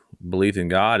to belief in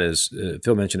God is,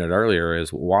 Phil mentioned it earlier,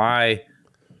 is why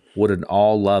would an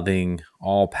all-loving,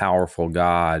 all-powerful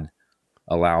God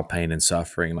allow pain and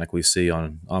suffering like we see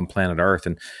on planet Earth?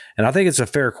 And I think it's a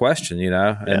fair question,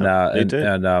 but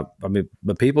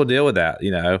people deal with that,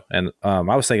 and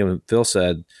I was thinking what Phil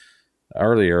said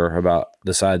earlier about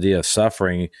this idea of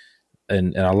suffering.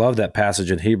 And I love that passage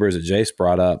in Hebrews that Jase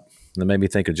brought up. That made me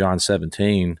think of John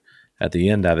 17 at the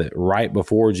end of it, right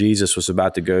before Jesus was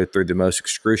about to go through the most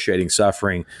excruciating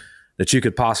suffering that you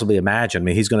could possibly imagine. I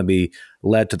mean, he's going to be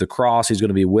led to the cross. He's going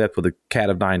to be whipped with a cat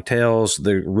of nine tails.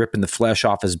 They're ripping the flesh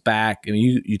off his back. I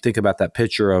mean, you think about that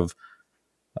picture of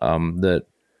that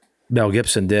Mel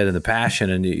Gibson did in The Passion,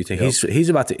 and you think he's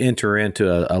about to enter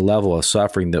into a level of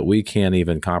suffering that we can't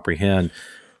even comprehend.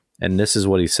 And this is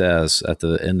what he says at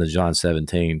the end of John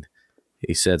 17.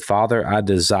 He said, "Father, I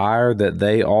desire that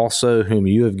they also whom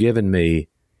you have given me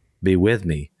be with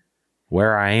me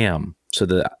where I am, so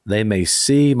that they may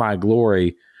see my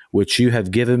glory, which you have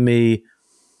given me,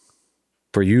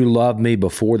 for you loved me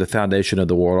before the foundation of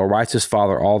the world. O righteous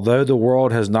Father, although the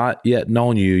world has not yet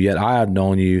known you, yet I have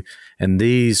known you, and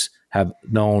these have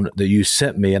known that you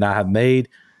sent me, and I have made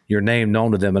your name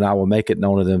known to them, and I will make it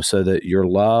known to them, so that your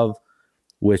love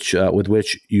which with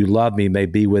which you love me may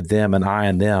be with them and I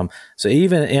in them." So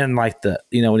even in like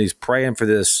when he's praying for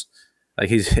this, like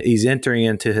he's entering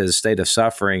into his state of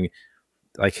suffering,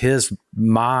 like his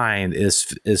mind is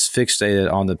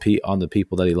fixated on the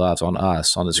people that he loves, on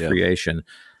us, on his creation.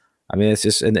 I mean, it's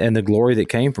just and the glory that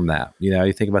came from that.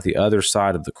 You think about the other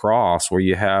side of the cross where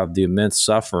you have the immense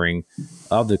suffering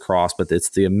of the cross, but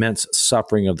it's the immense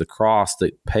suffering of the cross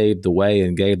that paved the way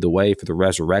and gave the way for the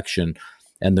resurrection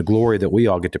and the glory that we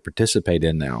all get to participate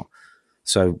in now.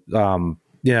 So,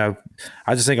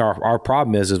 I just think our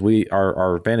problem is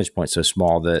our vantage point so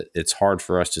small that it's hard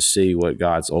for us to see what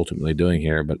God's ultimately doing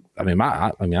here. But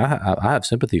I have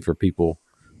sympathy for people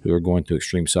who are going through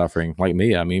extreme suffering, like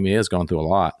me. I mean, Mia has gone through a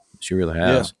lot. She really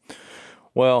has. Yeah.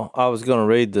 Well, I was going to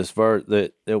read this verse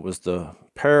that it was the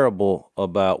parable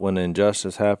about when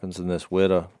injustice happens, and this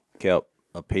widow kept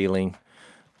appealing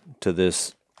to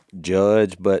this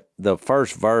judge. But the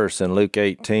first verse in Luke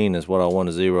 18 is what I want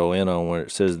to zero in on, where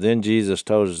it says, "Then Jesus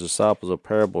told his disciples a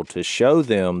parable to show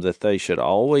them that they should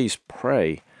always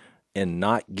pray and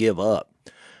not give up."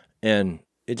 And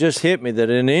it just hit me that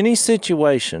in any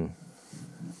situation,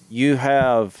 you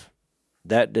have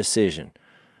that decision.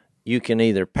 You can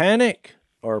either panic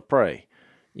or pray.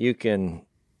 You can,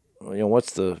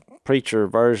 what's the preacher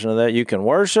version of that? You can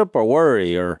worship or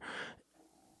worry, or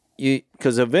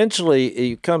because eventually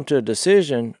you come to a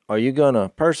decision: are you going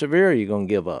to persevere, or are you going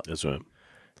to give up? That's right.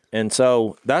 And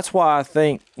so that's why I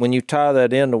think when you tie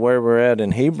that into where we're at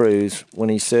in Hebrews, when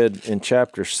he said in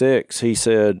chapter 6, he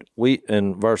said,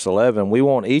 in verse 11, "We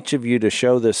want each of you to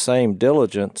show this same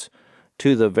diligence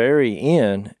to the very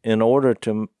end in order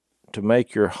to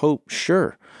make your hope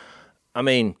sure." I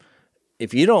mean,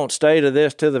 if you don't stay to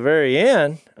this to the very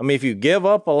end, if you give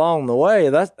up along the way,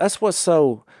 that's what's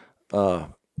so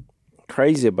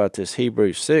crazy about this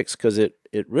Hebrews 6, because it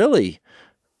really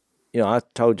I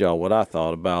told y'all what I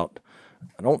thought about.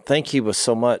 I don't think he was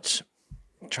so much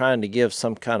trying to give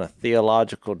some kind of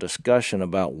theological discussion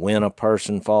about when a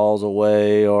person falls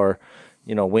away or,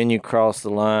 when you cross the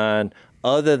line,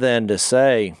 other than to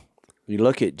say, you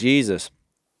look at Jesus,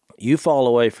 you fall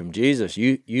away from Jesus,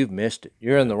 you've missed it.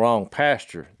 You're in the wrong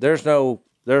pasture. There's no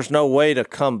way to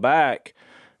come back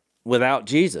without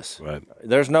Jesus. Right.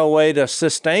 There's no way to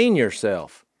sustain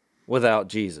yourself without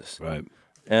Jesus. Right.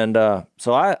 And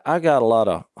so I got a lot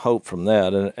of hope from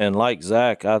that. And like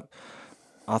Zach, I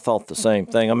thought the same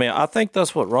thing. I mean, I think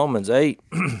that's what Romans 8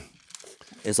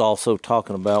 is also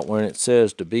talking about when it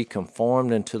says to be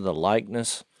conformed into the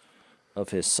likeness of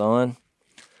his Son,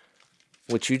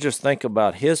 which you just think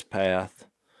about his path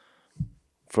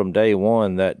from day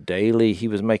one, that he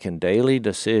was making daily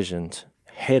decisions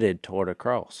headed toward a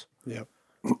cross. Yep.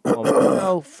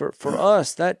 For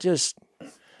us, that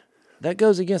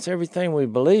goes against everything we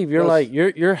believe.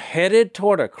 You're headed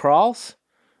toward a cross.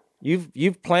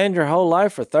 You've planned your whole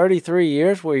life for 33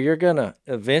 years where you're going to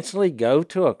eventually go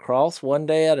to a cross one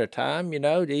day at a time,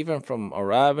 even from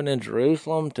arriving in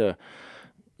Jerusalem to,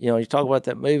 you talk about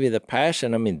that movie, The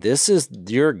Passion. I mean, this is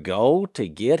your goal to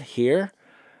get here.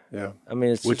 Yeah. I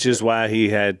mean, Which is why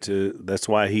that's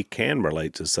why he can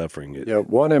relate to suffering. Yeah,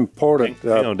 one important...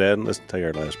 Hang on, Dad, let's take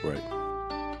our last break.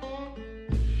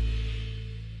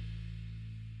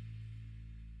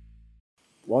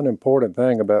 One important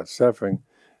thing about suffering,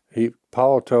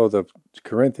 Paul told the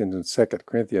Corinthians in 2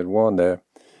 Corinthians 1 there,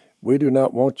 we do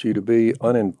not want you to be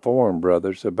uninformed,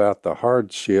 brothers, about the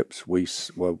hardships we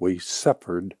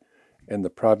suffered in the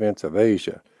province of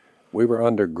Asia. We were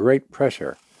under great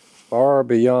pressure, far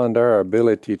beyond our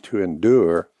ability to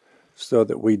endure, so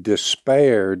that we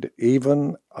despaired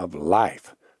even of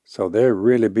life. So they're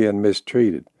really being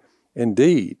mistreated.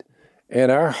 Indeed, in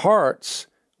our hearts,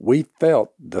 we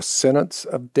felt the sentence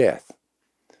of death.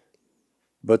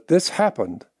 But this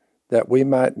happened that we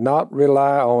might not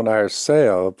rely on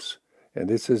ourselves, and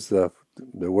this is the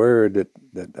word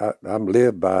that I'm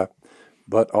lived by,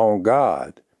 but on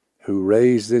God, who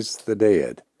raises the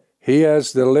dead. He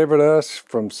has delivered us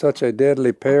from such a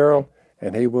deadly peril,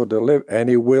 and he will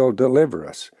deliver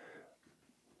us.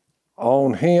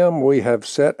 On him we have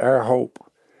set our hope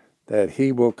that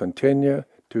he will continue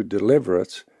to deliver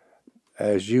us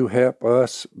as you help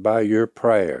us by your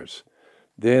prayers.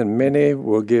 Then many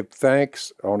will give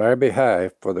thanks on our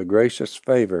behalf for the gracious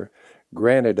favor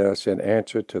granted us in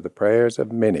answer to the prayers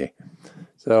of many.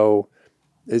 So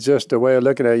it's just a way of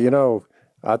looking at it.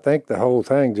 I think the whole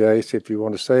thing, Jase, if you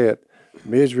want to say it,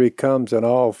 misery comes in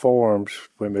all forms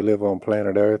when we live on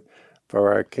planet Earth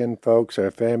for our kinfolks,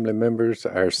 our family members,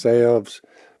 ourselves.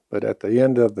 But at the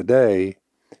end of the day,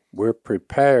 we're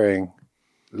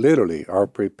literally are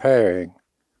preparing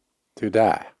to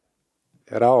die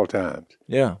at all times.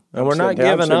 Yeah, and we're not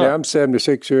giving up. I'm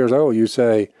 76 years old. You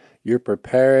say you're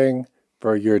preparing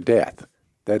for your death.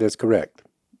 That is correct.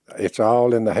 It's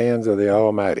all in the hands of the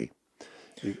Almighty.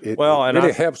 It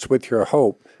really helps with your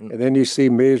hope. And then you see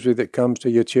misery that comes to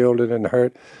your children and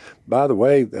hurt. By the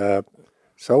way,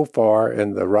 so far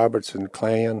in the Robertson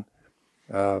clan,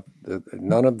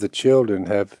 none of the children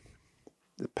have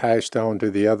passed on to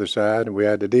the other side, and we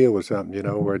had to deal with something,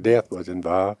 where death was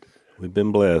involved. We've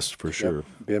been blessed for sure.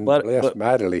 Been blessed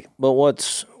mightily. But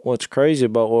what's crazy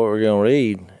about what we're going to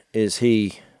read is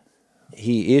he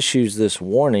issues this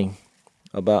warning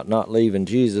about not leaving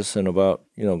Jesus and about,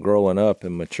 growing up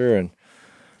and maturing.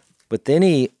 But then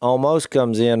he almost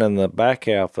comes in the back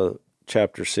half of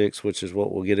chapter 6, which is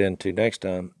what we'll get into next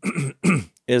time,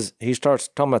 is he starts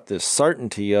talking about this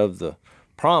certainty of the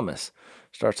promise.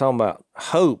 Starts talking about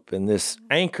hope and this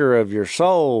anchor of your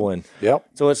soul. And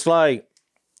so it's like,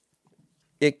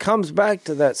 it comes back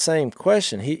to that same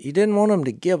question. He didn't want them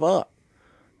to give up.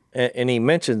 And he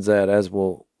mentions that as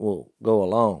we'll go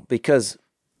along, because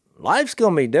life's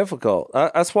going to be difficult.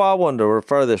 That's why I wanted to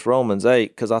refer this Romans 8,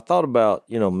 because I thought about,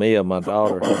 Mia, my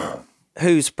daughter,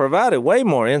 who's provided way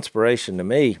more inspiration to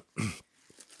me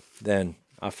than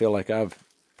I feel like I've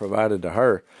provided to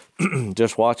her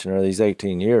just watching her these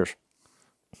 18 years.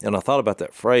 And I thought about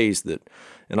that phrase that,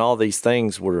 and all these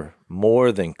things were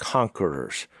more than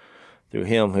conquerors through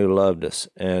him who loved us.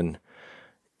 And,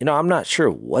 I'm not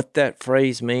sure what that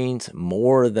phrase means,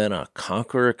 more than a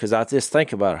conqueror, because I just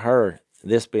think about her,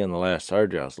 this being the last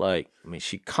surgery. I was like,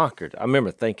 she conquered. I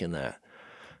remember thinking that.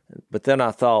 But then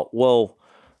I thought, well,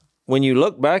 when you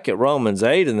look back at Romans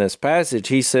 8 in this passage,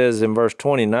 he says in verse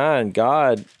 29,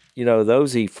 God,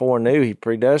 those he foreknew, he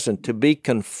predestined to be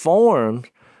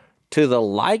conformed to the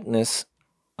likeness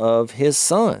of his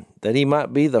Son, that he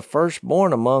might be the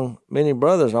firstborn among many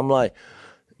brothers. I'm like,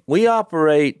 we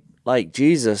operate like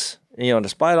Jesus,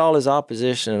 despite all his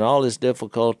opposition and all his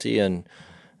difficulty and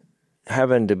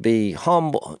having to be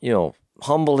humble,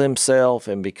 humble himself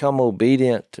and become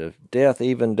obedient to death,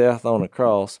 even death on a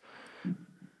cross,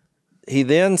 he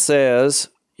then says,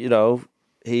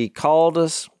 he called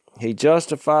us, he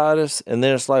justified us, and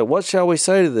then it's like, what shall we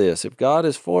say to this? If God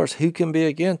is for us, who can be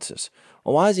against us?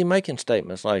 Well, why is he making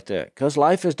statements like that? Because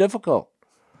life is difficult.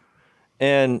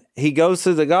 And he goes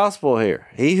through the gospel here.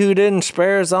 He who didn't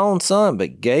spare his own son,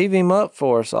 but gave him up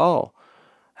for us all,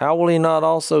 how will he not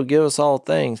also give us all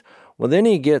things? Well, then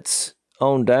he gets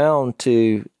on down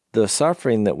to the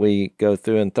suffering that we go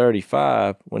through in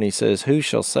 35 when he says, who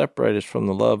shall separate us from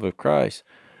the love of Christ?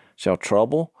 Shall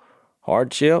trouble,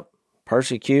 hardship,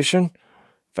 persecution,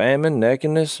 famine,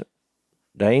 nakedness,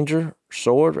 danger,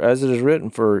 sword, as it is written,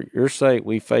 for your sake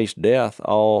we face death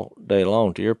all day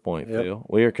long, to your point, Phil.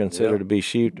 We are considered to be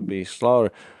sheep to be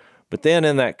slaughtered. But then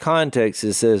in that context,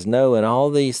 it says, no, in all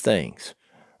these things.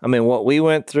 I mean, what we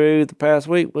went through the past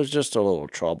week was just a little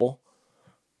trouble.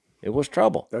 It was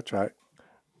trouble. That's right.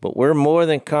 But we're more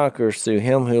than conquerors through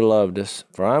him who loved us.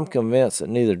 For I'm convinced that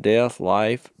neither death,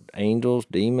 life, angels,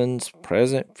 demons,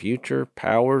 present, future,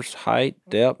 powers, height,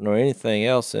 depth, nor anything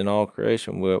else in all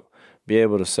creation will be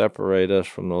able to separate us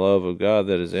from the love of God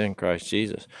that is in Christ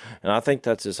Jesus. And I think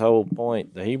that's his whole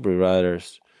point. The Hebrew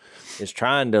writers is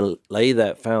trying to lay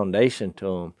that foundation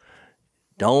to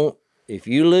them. If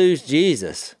you lose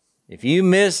Jesus, if you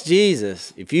miss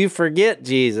Jesus, if you forget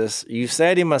Jesus, you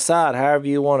set him aside, however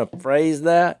you want to phrase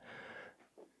that,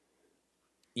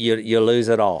 you lose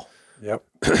it all. Yep.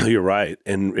 You're right.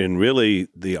 And really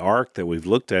the arc that we've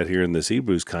looked at here in this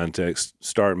Hebrews context,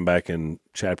 starting back in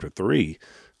chapter 3,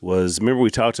 was, remember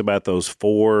we talked about those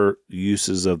 4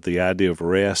 uses of the idea of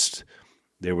rest.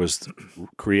 There was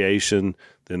creation,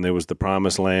 then there was the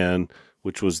promised land,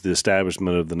 which was the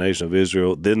establishment of the nation of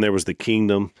Israel. Then there was the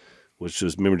kingdom, which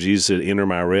was, remember Jesus said, enter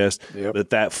my rest. Yep.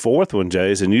 But that 4th one,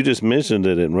 Jase, and you just mentioned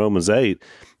it in Romans 8,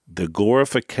 the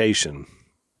glorification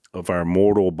of our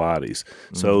mortal bodies.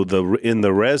 Mm-hmm. So in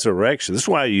the resurrection, this is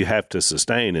why you have to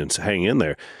sustain and hang in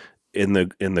there. In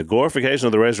the glorification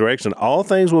of the resurrection, all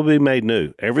things will be made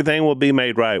new. Everything will be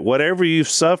made right. Whatever you've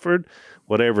suffered,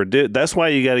 whatever did, that's why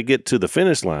you got to get to the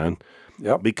finish line.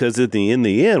 Yep. Because in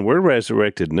the end, we're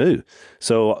resurrected new.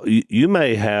 So you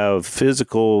may have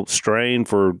physical strain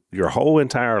for your whole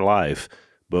entire life,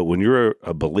 but when you're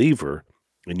a believer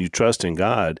and you trust in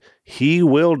God, he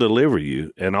will deliver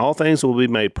you, and all things will be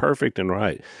made perfect and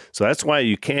right. So that's why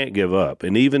you can't give up.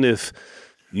 And even if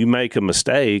you make a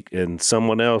mistake and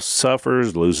someone else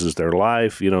suffers, loses their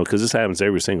life, because this happens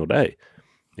every single day.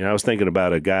 I was thinking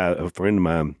about a friend of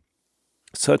mine,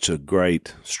 such a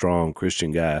great, strong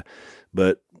Christian guy,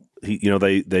 but he,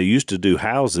 they used to do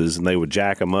houses and they would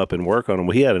jack them up and work on them.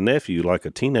 Well, he had a nephew, like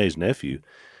a teenage nephew,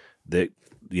 that,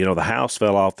 the house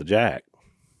fell off the jack.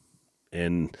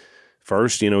 And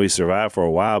first, he survived for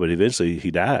a while, but eventually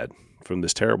he died from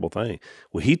this terrible thing.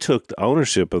 Well, he took the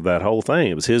ownership of that whole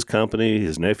thing. It was his company.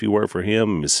 His nephew worked for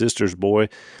him, his sister's boy.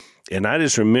 And I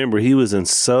just remember he was in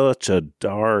such a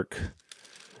dark,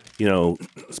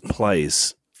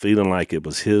 place, feeling like it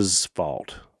was his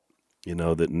fault,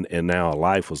 and now a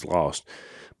life was lost.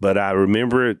 But I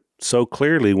remember it so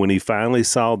clearly when he finally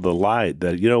saw the light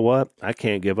that, you know what, I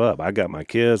can't give up. I got my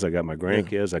kids, I got my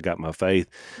grandkids, I got my faith.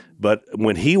 But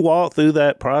when he walked through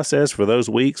that process for those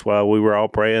weeks while we were all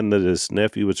praying that his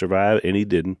nephew would survive, and he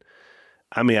didn't,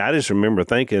 I just remember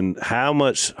thinking, how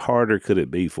much harder could it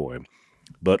be for him?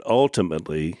 But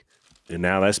ultimately, and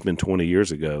now that's been 20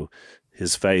 years ago,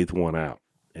 his faith won out.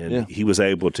 And he was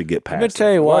able to get past it. Let me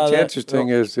tell you why. What's interesting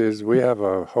is we have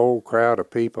a whole crowd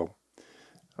of people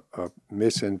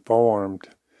misinformed,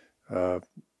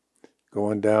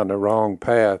 going down the wrong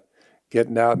path,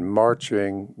 getting out and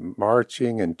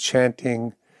marching and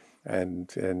chanting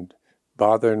and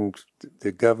bothering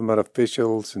the government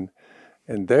officials.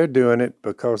 And they're doing it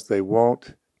because they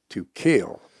want to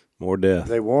kill. More death.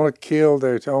 They want to kill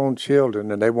their own children,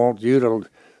 and they want you to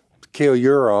kill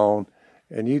your own.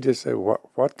 And you just say,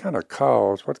 what kind of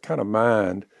cause, what kind of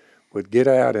mind would get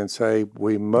out and say,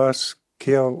 we must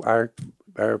kill our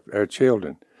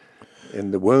children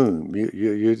in the womb?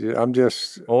 I'm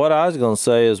just Well, what I was going to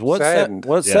say is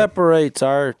what separates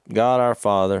our God, our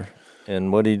Father,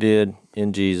 and what he did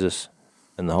in Jesus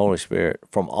and the Holy Spirit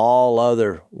from all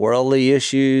other worldly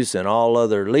issues and all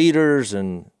other leaders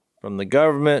and from the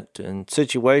government and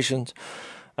situations.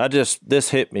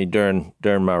 This hit me during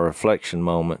my reflection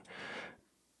moment.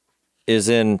 Is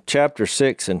in chapter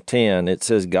 6 and 10, it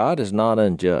says, God is not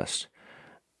unjust.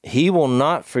 He will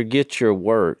not forget your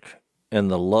work and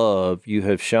the love you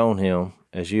have shown him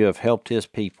as you have helped his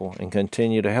people and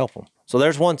continue to help them. So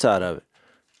there's one side of it.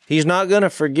 He's not going to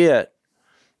forget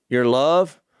your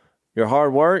love, your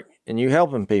hard work, and you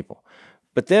helping people.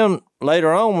 But then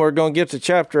later on, we're going to get to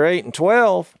chapter 8 and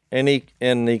 12, and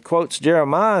he quotes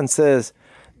Jeremiah and says,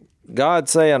 God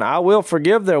saying, I will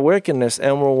forgive their wickedness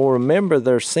and will remember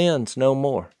their sins no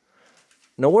more.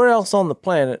 Nowhere else on the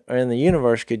planet or in the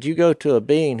universe could you go to a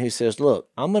being who says, look,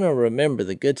 I'm going to remember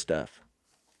the good stuff.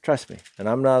 Trust me, and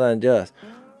I'm not unjust.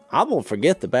 I will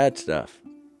forget the bad stuff,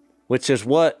 which is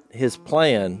what his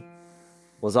plan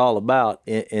was all about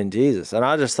in Jesus. And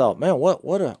I just thought, man,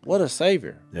 what a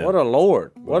Savior, what a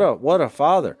Lord, what a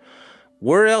Father.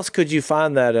 Where else could you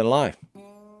find that in life?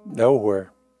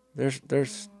 Nowhere. There's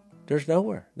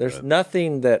nowhere. There's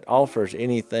nothing that offers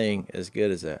anything as good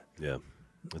as that. Yeah,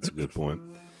 that's a good point.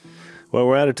 Well,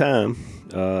 we're out of time.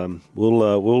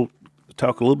 We'll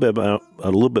talk a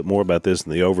little bit more about this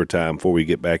in the overtime before we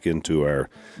get back into our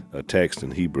text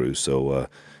in Hebrew. So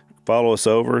follow us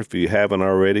over if you haven't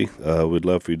already. We'd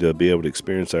love for you to be able to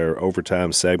experience our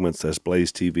overtime segments. That's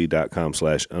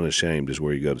blazetv.com/unashamed is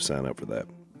where you go to sign up for that.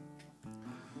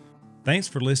 Thanks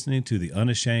for listening to the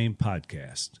Unashamed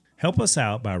podcast. Help us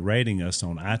out by rating us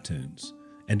on iTunes.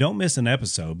 And don't miss an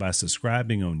episode by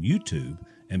subscribing on YouTube,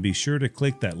 and be sure to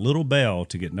click that little bell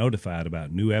to get notified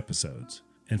about new episodes.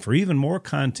 And for even more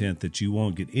content that you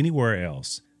won't get anywhere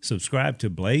else, subscribe to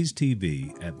Blaze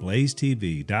TV at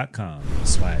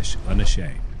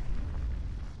blazetv.com/unashamed.